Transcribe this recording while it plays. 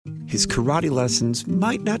his karate lessons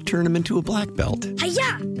might not turn him into a black belt.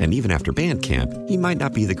 Hi-ya! And even after band camp, he might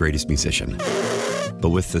not be the greatest musician.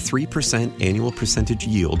 But with the 3% annual percentage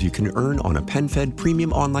yield you can earn on a PenFed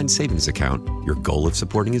premium online savings account, your goal of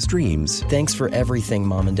supporting his dreams... Thanks for everything,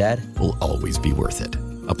 Mom and Dad. ...will always be worth it.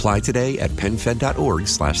 Apply today at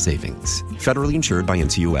PenFed.org/savings. Federally insured by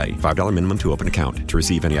NCUA. $5 minimum to open account. To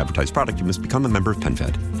receive any advertised product, you must become a member of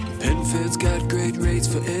PenFed. PenFed's got great rates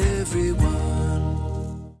for everyone.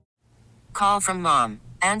 Call from mom.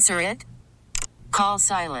 Answer it. Call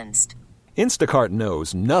silenced. Instacart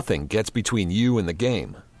knows nothing gets between you and the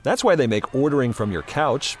game. That's why they make ordering from your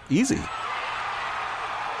couch easy.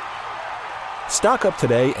 Stock up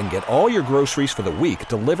today and get all your groceries for the week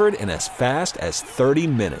delivered in as fast as 30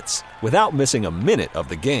 minutes without missing a minute of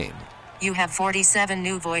the game. You have 47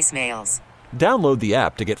 new voicemails. Download the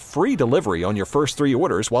app to get free delivery on your first 3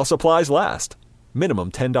 orders while supplies last.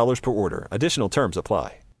 Minimum $10 per order. Additional terms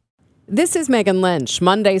apply. This is Megan Lynch.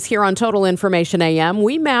 Mondays here on Total Information AM,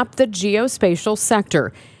 we map the geospatial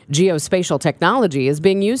sector. Geospatial technology is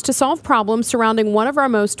being used to solve problems surrounding one of our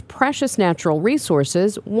most precious natural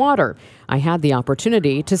resources, water. I had the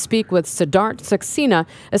opportunity to speak with Siddharth Saksena,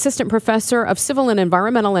 Assistant Professor of Civil and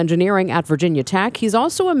Environmental Engineering at Virginia Tech. He's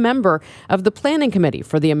also a member of the Planning Committee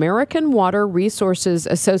for the American Water Resources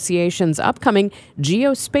Association's upcoming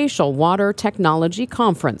Geospatial Water Technology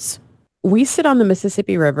Conference. We sit on the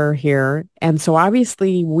Mississippi River here, and so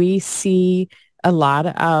obviously we see a lot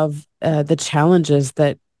of the challenges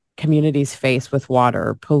that communities face with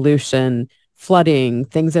water, pollution, flooding,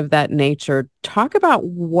 things of that nature. Talk about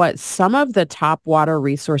what some of the top water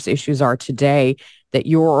resource issues are today that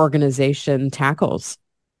your organization tackles.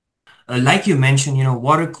 Like you mentioned,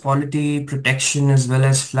 water quality protection as well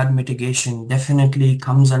as flood mitigation definitely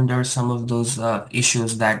comes under some of those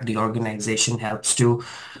issues that the organization helps to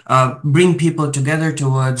bring people together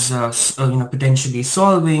towards, potentially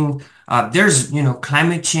solving. There's,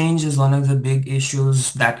 climate change is one of the big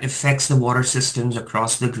issues that affects the water systems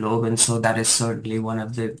across the globe. And so that is certainly one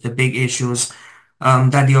of the big issues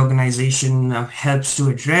that the organization helps to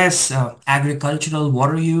address. Agricultural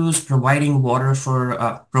water use, providing water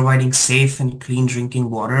for providing safe and clean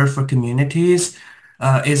drinking water for communities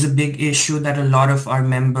is a big issue that a lot of our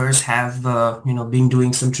members have, been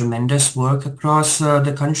doing some tremendous work across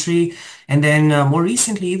the country. And then more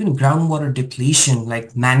recently, even groundwater depletion,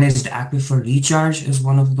 like managed aquifer recharge is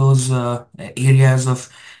one of those areas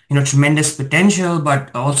of tremendous potential,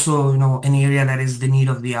 but also, an area that is the need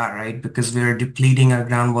of the hour, right? Because we're depleting our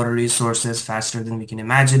groundwater resources faster than we can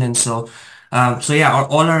imagine. And so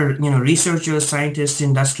all our, researchers, scientists,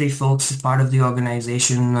 industry folks, part of the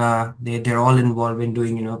organization, they're all involved in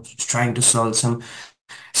doing, trying to solve some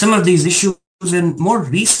of these issues. And more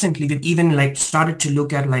recently, we've even started to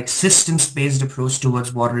look at systems-based approach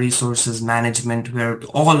towards water resources management, where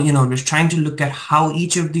we're trying to look at how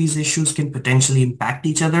each of these issues can potentially impact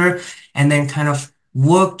each other, and then kind of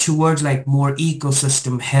work towards more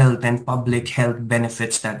ecosystem health and public health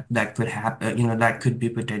benefits that could happen, that could be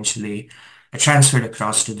potentially transferred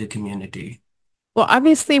across to the community. Well,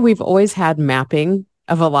 obviously, we've always had mapping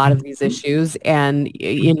of a lot of these issues, and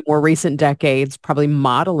in more recent decades, probably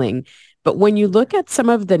modeling. But when you look at some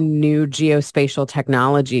of the new geospatial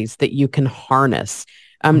technologies that you can harness,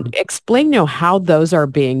 explain how those are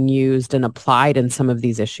being used and applied in some of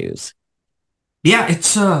these issues. Yeah,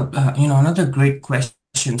 it's another great question.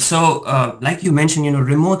 So, like you mentioned,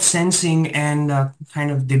 remote sensing and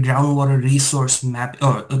kind of the groundwater resource map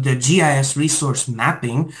or the GIS resource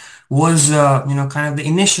mapping was, kind of the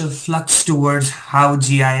initial flux towards how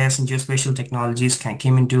GIS and geospatial technologies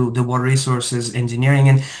came into the water resources engineering.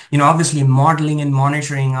 And, obviously modeling and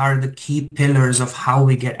monitoring are the key pillars of how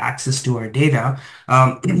we get access to our data.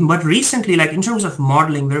 But recently, in terms of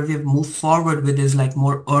modeling, where we've moved forward with is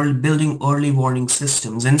more building early warning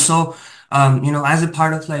systems. And so, as a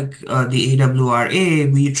part of the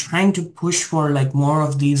AWRA, we're trying to push for more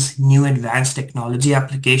of these new advanced technology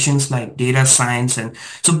applications like data science. And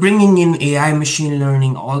so bringing in AI machine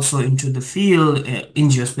learning also into the field in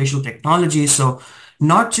geospatial technology. So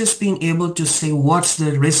not just being able to say what's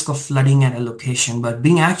the risk of flooding at a location, but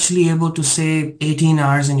being actually able to say 18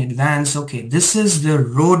 hours in advance, okay, this is the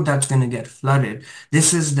road that's going to get flooded.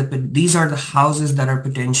 These are the houses that are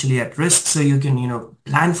potentially at risk. So you can,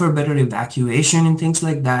 plan for better evacuation and things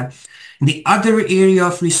like that. And the other area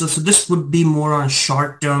of resource, so this would be more on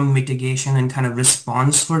short-term mitigation and kind of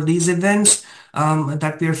response for these events.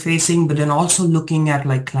 that we're facing, but then also looking at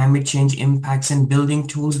like climate change impacts and building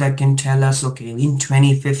tools that can tell us, okay, in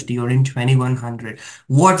 2050 or in 2100,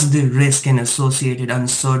 what's the risk and associated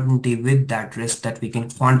uncertainty with that risk that we can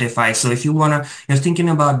quantify. So if you're thinking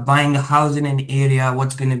about buying a house in an area,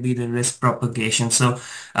 what's going to be the risk propagation? So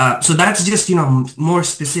that's just, more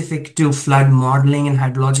specific to flood modeling and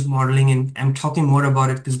hydrologic modeling. And I'm talking more about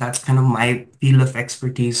it because that's kind of my field of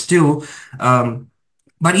expertise too.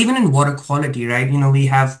 But even in water quality, right? We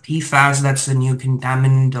have PFAS, that's a new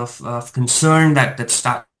contaminant of concern that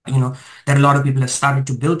a lot of people have started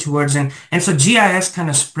to build towards. And so GIS kind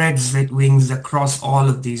of spreads its wings across all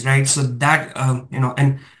of these, right? So that,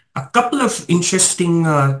 and a couple of interesting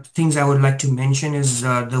things I would like to mention is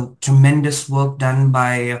the tremendous work done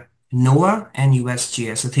by NOAA and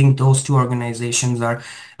USGS. I think those two organizations are,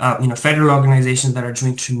 federal organizations that are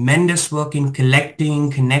doing tremendous work in collecting,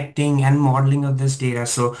 connecting, and modeling of this data.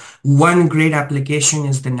 So one great application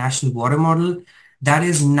is the National Water Model that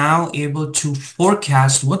is now able to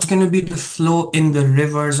forecast what's going to be the flow in the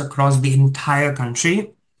rivers across the entire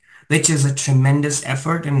country, which is a tremendous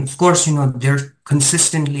effort. And of course, they're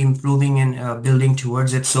consistently improving and building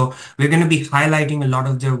towards it. So we're going to be highlighting a lot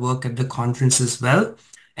of their work at the conference as well.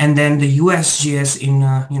 And then the USGS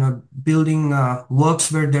in building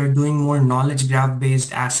works where they're doing more knowledge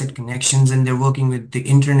graph-based asset connections, and they're working with the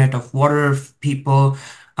Internet of Water people.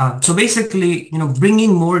 So basically,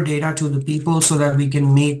 bringing more data to the people so that we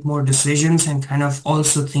can make more decisions, and kind of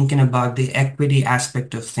also thinking about the equity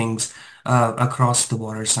aspect of things across the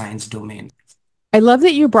water science domain. I love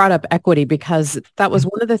that you brought up equity, because that was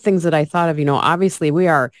one of the things that I thought of. Obviously we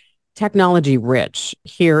are technology rich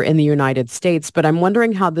here in the United States, but I'm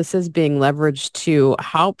wondering how this is being leveraged to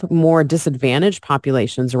help more disadvantaged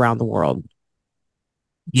populations around the world.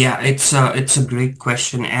 Yeah, it's a great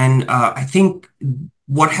question. And I think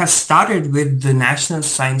what has started with the National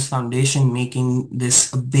Science Foundation making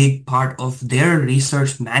this a big part of their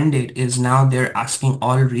research mandate is now they're asking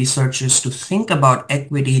all researchers to think about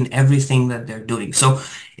equity in everything that they're doing. So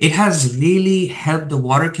it has really helped the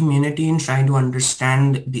water community in trying to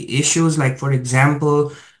understand the issues. Like, for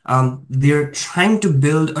example, they're trying to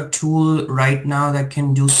build a tool right now that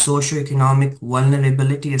can do socioeconomic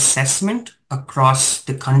vulnerability assessment across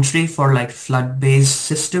the country for like flood-based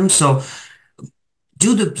systems. So we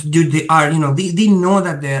know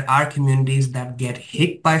that there are communities that get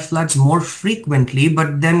hit by floods more frequently,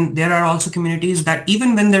 but then there are also communities that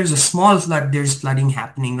even when there's a small flood, there's flooding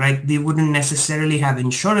happening, right? They wouldn't necessarily have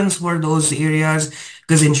insurance for those areas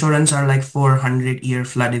because insurance are like 400-year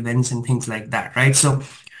flood events and things like that, right? So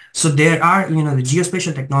there are, the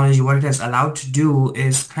geospatial technology, what it has allowed to do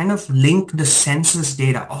is kind of link the census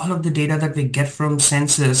data, all of the data that we get from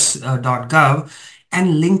census.gov,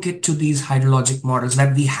 and link it to these hydrologic models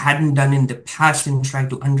that we hadn't done in the past, and try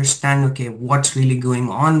to understand, okay, what's really going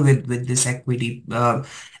on with this equity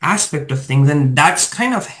aspect of things. And that's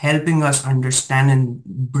kind of helping us understand and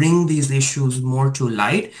bring these issues more to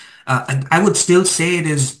light. I would still say it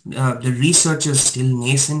is the research is still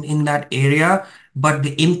nascent in that area, but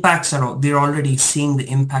the impacts we're already seeing the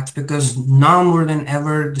impacts, because now more than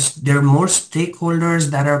ever, there are more stakeholders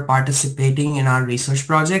that are participating in our research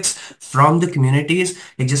projects from the communities.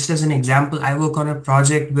 Like, just as an example, I work on a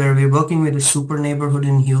project where we're working with a super neighborhood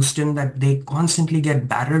in Houston that they constantly get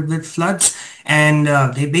battered with floods, and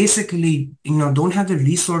they basically, don't have the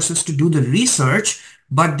resources to do the research,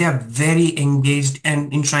 but they're very engaged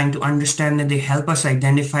and in trying to understand, and they help us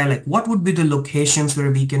identify like what would be the locations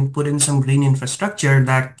where we can put in some green infrastructure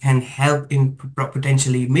that can help in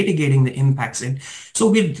potentially mitigating the impacts. And so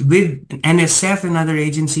with NSF and other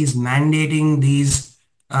agencies mandating these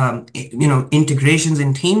integrations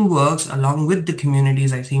and teamworks along with the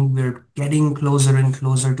communities, I think we're getting closer and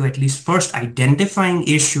closer to at least first identifying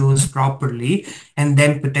issues properly and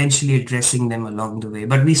then potentially addressing them along the way.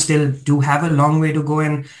 But we still do have a long way to go,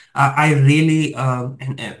 and I really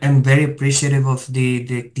am very appreciative of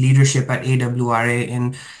the leadership at AWRA,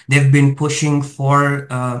 and they've been pushing for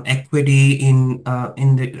equity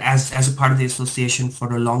as a part of the association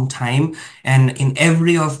for a long time. And in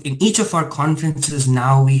each of our conferences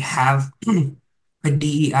now, we have a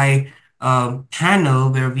DEI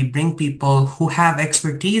panel where we bring people who have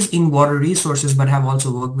expertise in water resources but have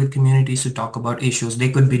also worked with communities to talk about issues.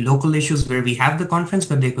 They could be local issues where we have the conference,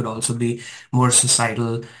 but they could also be more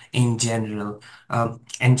societal in general.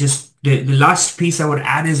 And just the last piece I would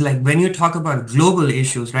add is, like, when you talk about global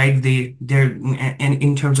issues, right, they're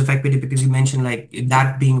in terms of equity, because you mentioned like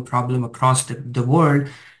that being a problem across the world.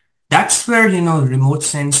 That's where, remote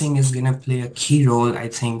sensing is going to play a key role, I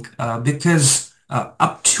think, because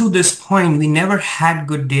up to this point, we never had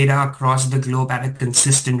good data across the globe at a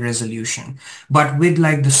consistent resolution. But with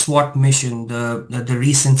like the SWOT mission, the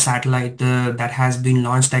recent satellite that has been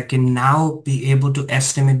launched that can now be able to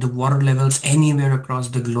estimate the water levels anywhere across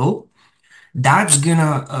the globe, that's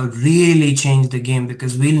gonna really change the game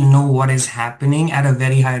because we'll know what is happening at a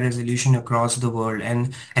very high resolution across the world.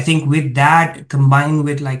 And I think with that, combined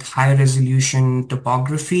with like high resolution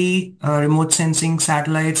topography, remote sensing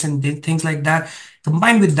satellites and things like that,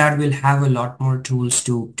 combined with that, we'll have a lot more tools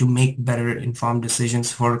to make better informed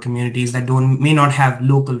decisions for communities that may not have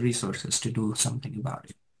local resources to do something about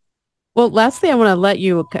it. Well, lastly, I want to let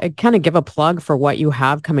you kind of give a plug for what you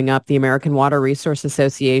have coming up. The American Water Resource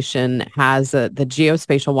Association has the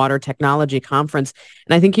Geospatial Water Technology Conference.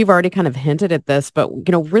 And I think you've already kind of hinted at this, but,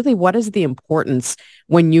 really, what is the importance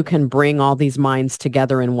when you can bring all these minds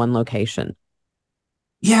together in one location?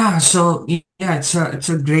 Yeah, so yeah, it's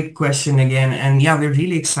a great question again, and yeah, we're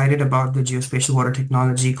really excited about the Geospatial Water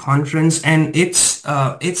Technology Conference, and it's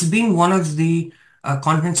been one of the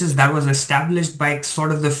conferences that was established by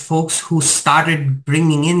sort of the folks who started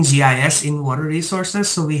bringing in GIS in water resources.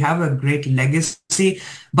 So we have a great legacy.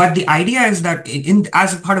 But the idea is that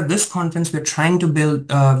as a part of this conference, we're trying to build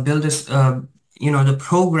this the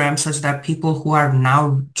program such that people who are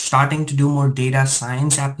now starting to do more data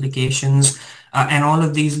science applications and all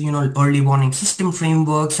of these, early warning system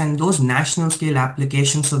frameworks and those national scale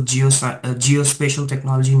applications of geospatial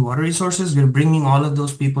technology in water resources, we're bringing all of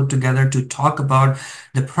those people together to talk about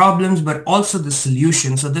the problems, but also the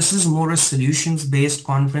solutions. So this is more a solutions-based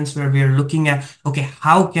conference where we're looking at, okay,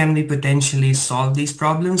 how can we potentially solve these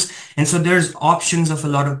problems? And so there's options of a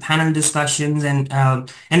lot of panel discussions, and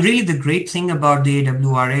really the great thing about the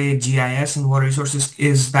AWRA, GIS, and water resources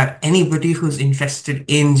is that anybody who's interested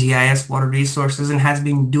in GIS, water resources, and has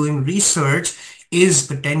been doing research is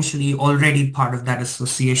potentially already part of that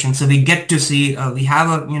association. So we get to see, we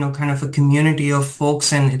have a, kind of a community of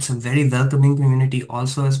folks, and it's a very welcoming community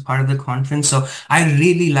also as part of the conference. So I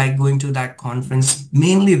really like going to that conference,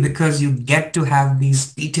 mainly because you get to have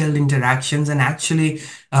these detailed interactions and actually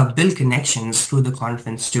build connections through the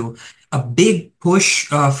conference too. A big push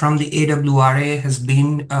from the AWRA has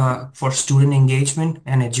been for student engagement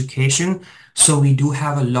and education. So we do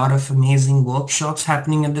have a lot of amazing workshops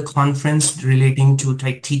happening at the conference relating to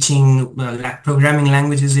like teaching programming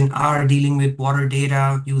languages in R, dealing with water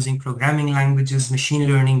data, using programming languages, machine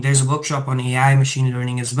learning. There's a workshop on AI, machine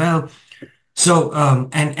learning as well. So,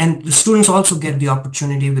 and the students also get the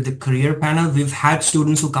opportunity with the career panel. We've had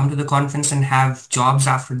students who come to the conference and have jobs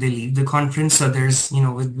after they leave the conference. So there's,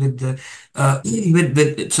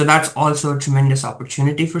 so that's also a tremendous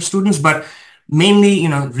opportunity for students. But mainly,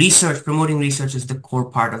 research, promoting research is the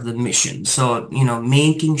core part of the mission. So,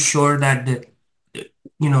 making sure that the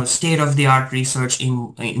state-of-the-art research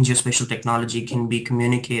in geospatial technology can be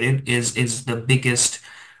communicated is the biggest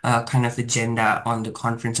kind of agenda on the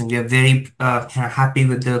conference, and we are very happy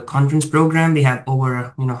with the conference program. We have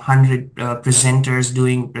over 100 presenters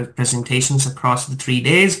doing presentations across the 3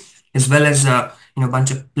 days, as well as a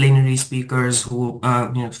bunch of plenary speakers who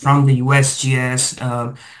from the USGS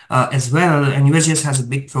as well. And USGS has a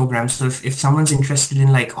big program, so if someone's interested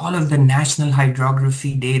in like all of the national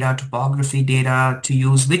hydrography data, topography data to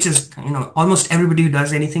use, which is almost everybody who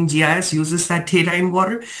does anything GIS uses that data in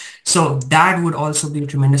water, so that would also be a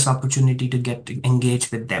tremendous opportunity to get to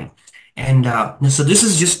engage with them. And so this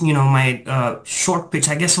is just, my short pitch,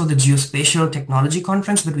 I guess, for the Geospatial Technology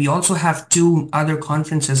Conference, but we also have 2 other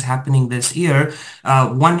conferences happening this year.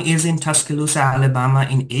 One is in Tuscaloosa, Alabama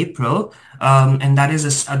in April, and that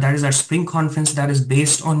is our spring conference that is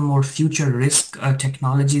based on more future risk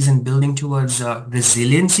technologies and building towards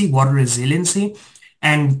resiliency, water resiliency.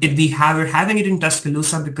 And we're having it in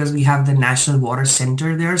Tuscaloosa because we have the National Water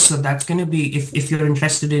Center there. So that's going to be, if you're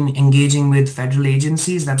interested in engaging with federal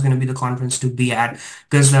agencies, that's going to be the conference to be at,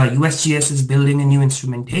 because USGS is building a new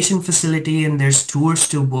instrumentation facility, and there's tours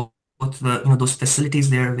to both those facilities.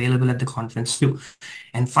 They're available at the conference too.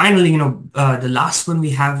 And finally, the last one we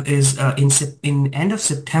have is in end of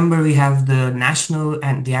September, we have the national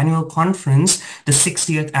and the annual conference, the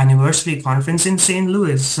 60th anniversary conference in St.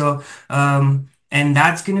 Louis. So and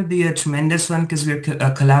that's going to be a tremendous one because we're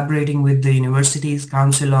collaborating with the University's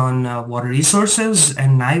Council on Water Resources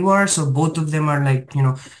and NIWAR. So both of them are like,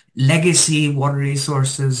 legacy water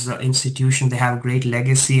resources institutions. They have great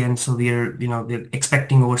legacy. And so we're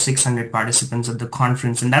expecting over 600 participants at the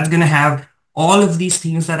conference. And that's going to have all of these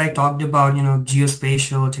themes that I talked about,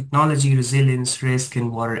 geospatial technology, resilience, risk,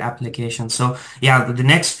 and water applications. So yeah, the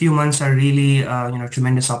next few months are really,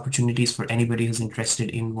 tremendous opportunities for anybody who's interested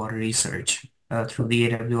in water research through the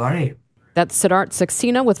AWRA. That's Siddharth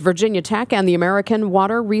Saksena with Virginia Tech and the American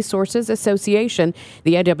Water Resources Association.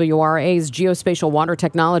 The AWRA's Geospatial Water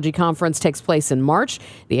Technology Conference takes place in March.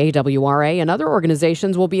 The AWRA and other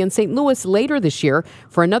organizations will be in St. Louis later this year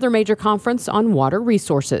for another major conference on water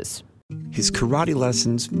resources. His karate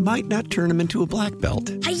lessons might not turn him into a black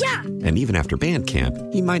belt. Hi-ya! And even after band camp,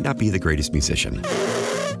 he might not be the greatest musician.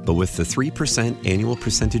 But with the 3% annual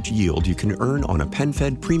percentage yield you can earn on a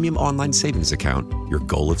PenFed premium online savings account, your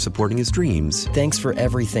goal of supporting his dreams Thanks for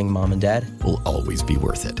everything, Mom and Dad. will always be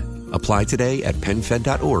worth it. Apply today at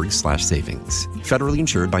PenFed.org/savings. Federally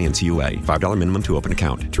insured by NCUA. $5 minimum to open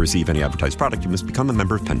account. To receive any advertised product, you must become a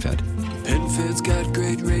member of PenFed. PenFed's got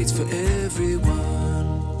great rates for everyone.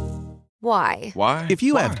 Why? Why? If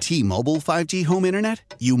you have T-Mobile 5G home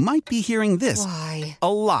internet, you might be hearing this Why?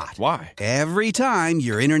 a lot. Why? Every time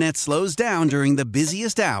your internet slows down during the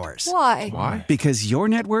busiest hours. Why? Why? Because your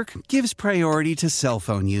network gives priority to cell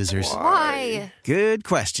phone users. Why? Good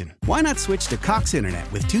question. Why not switch to Cox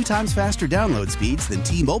Internet with 2 times faster download speeds than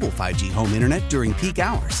T-Mobile 5G home internet during peak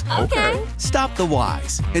hours? Okay. Stop the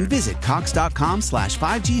whys and visit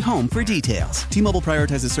cox.com/5G home for details. T-Mobile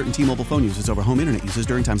prioritizes certain T-Mobile phone users over home internet users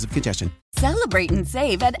during times of congestion. Celebrate and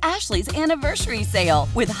save at Ashley's Anniversary Sale.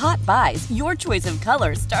 With Hot Buys, your choice of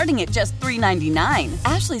colors starting at just $3.99.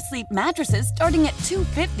 Ashley Sleep mattresses starting at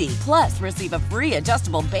 $2.50. Plus, receive a free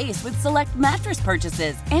adjustable base with select mattress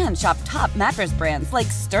purchases. And shop top mattress brands like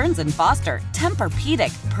Stearns & Foster,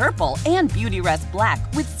 Tempur-Pedic, Purple, and Beautyrest Black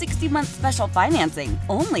with 60-month special financing.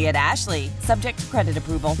 Only at Ashley. Subject to credit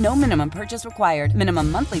approval. No minimum purchase required.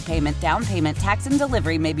 Minimum monthly payment, down payment, tax, and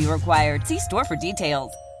delivery may be required. See store for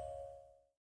details.